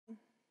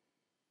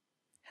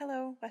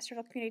Hello,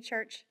 Westerville Community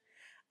Church.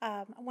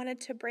 I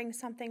wanted to bring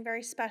something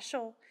very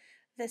special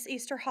this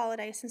Easter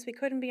holiday since we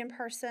couldn't be in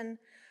person.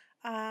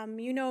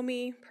 You know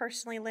me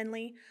personally,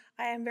 Lynley.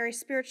 I am very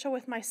spiritual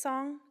with my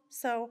song,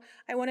 so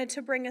I wanted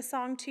to bring a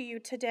song to you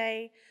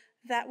today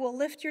that will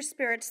lift your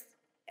spirits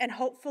and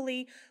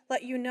hopefully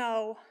let you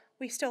know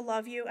we still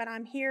love you and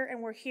I'm here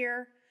and we're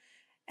here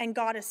and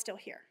God is still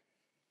here.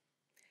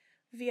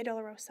 Via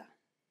Dolorosa.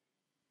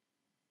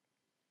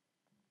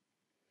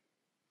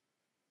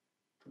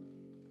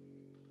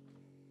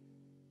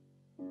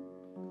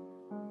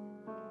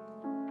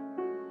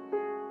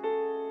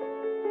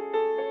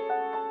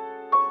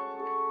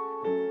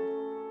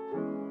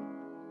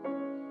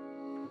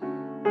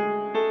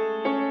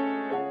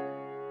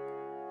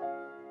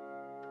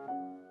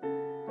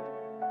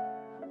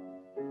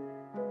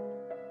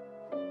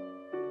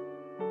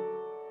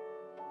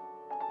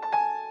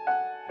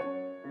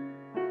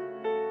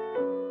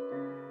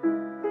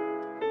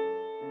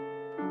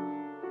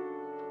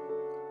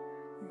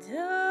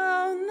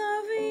 Down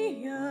the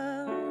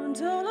Via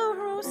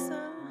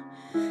Dolorosa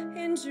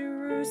in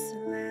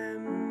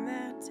Jerusalem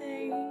that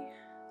day,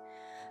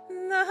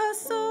 the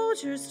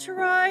soldiers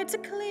tried to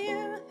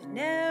clear the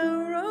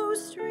narrow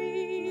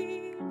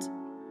street,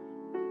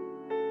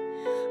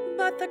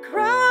 but the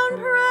crowd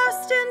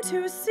pressed in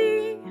to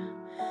see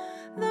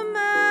the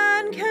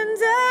man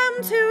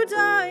condemned to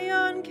die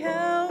on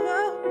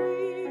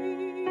Calvary.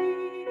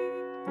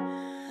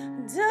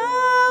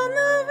 Down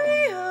the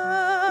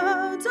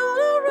Via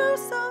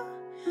Dolorosa,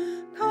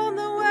 called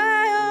the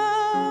way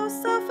of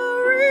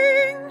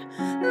suffering,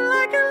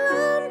 like a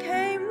lamb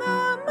came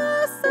the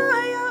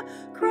Messiah,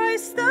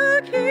 Christ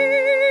the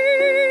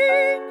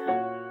King.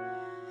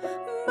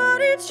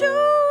 But he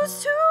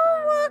chose to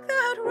walk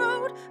that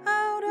road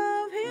out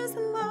of his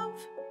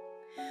love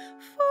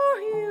for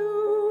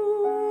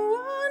you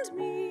and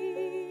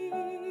me.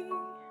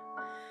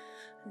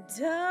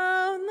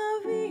 Down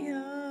the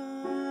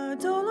Via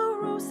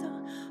Dolorosa,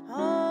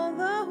 all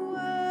the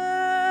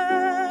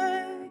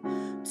way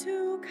to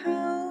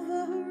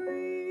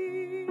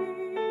Calvary.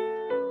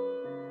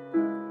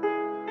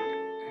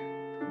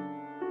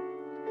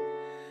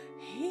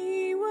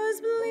 He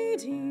was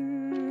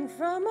bleeding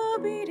from a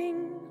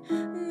beating,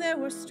 there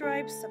were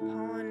stripes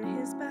upon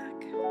his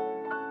back,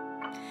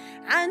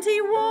 and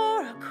he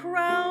wore a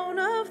crown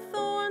of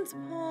thorns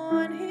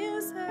upon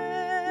his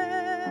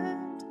head.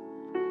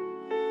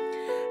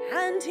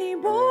 And he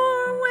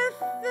bore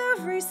with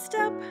every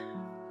step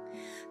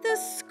the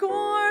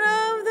scorn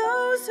of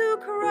those who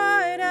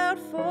cried out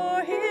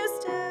for his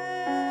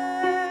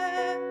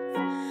death.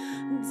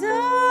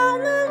 Down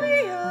the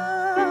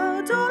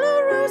Via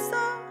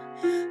Dolorosa,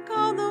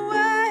 called the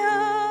way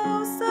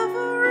of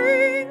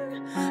suffering,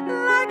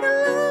 like a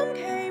lamb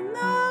came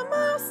the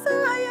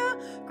Messiah,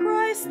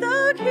 Christ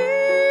the King.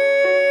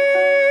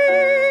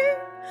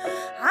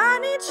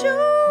 And he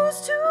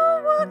chose to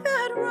walk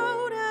that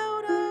road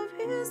out of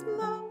his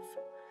love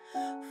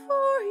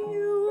for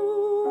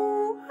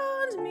you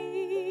and me.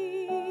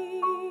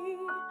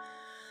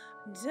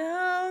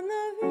 Down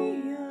the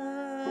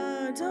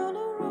Via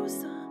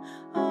Dolorosa,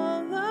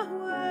 all the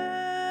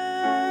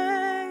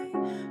way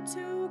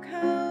to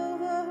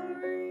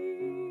Calvary.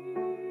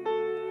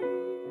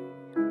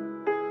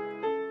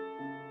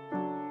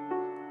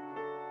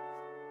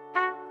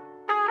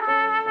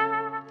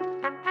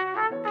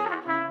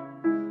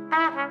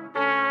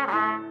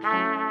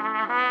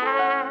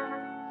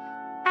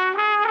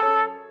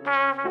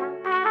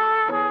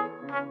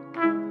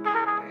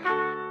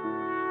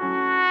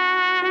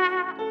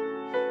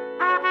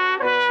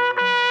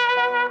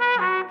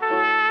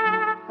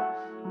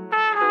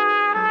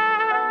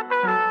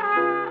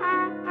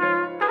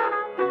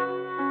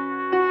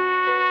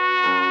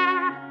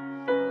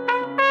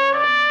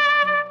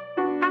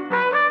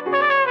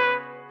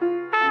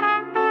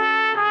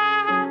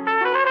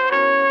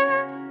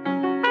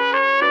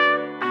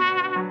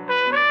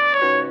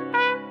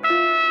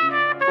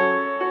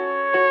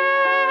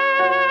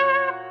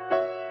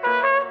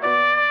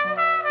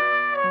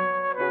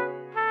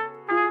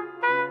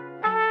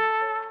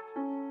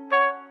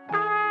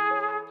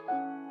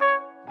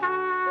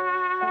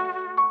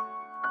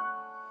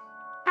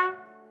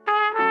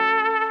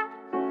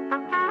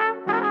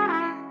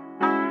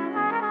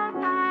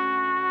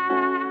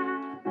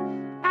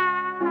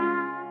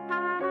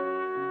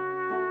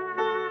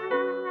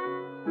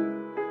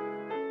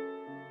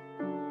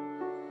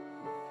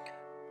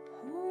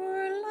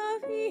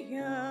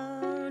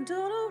 Via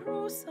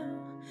Dolorosa,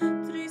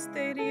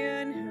 triste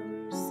día en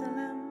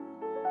Jerusalem.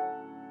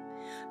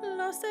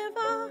 Los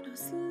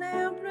llevados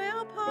libre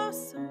al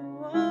paso,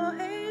 oh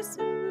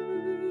Jesús.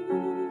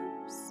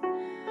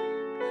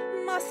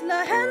 Mas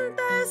la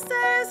gente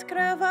se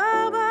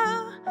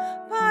escravaba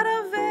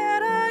para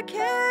ver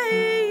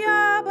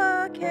aquella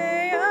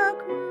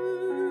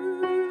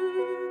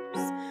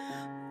cruz.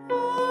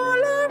 Oh,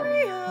 la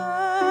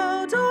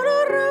Via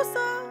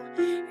Dolorosa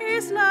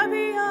es la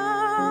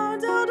vía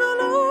del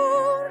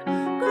dolor,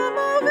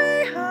 como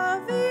oveja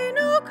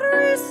vino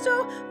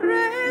Cristo,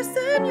 Rey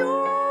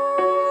Señor.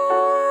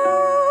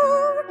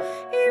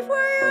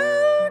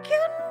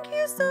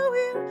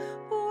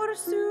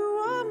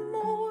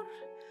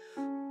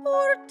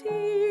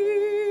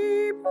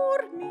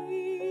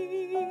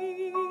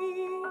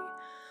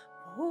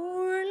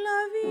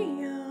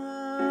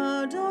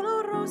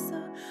 Dolorosa.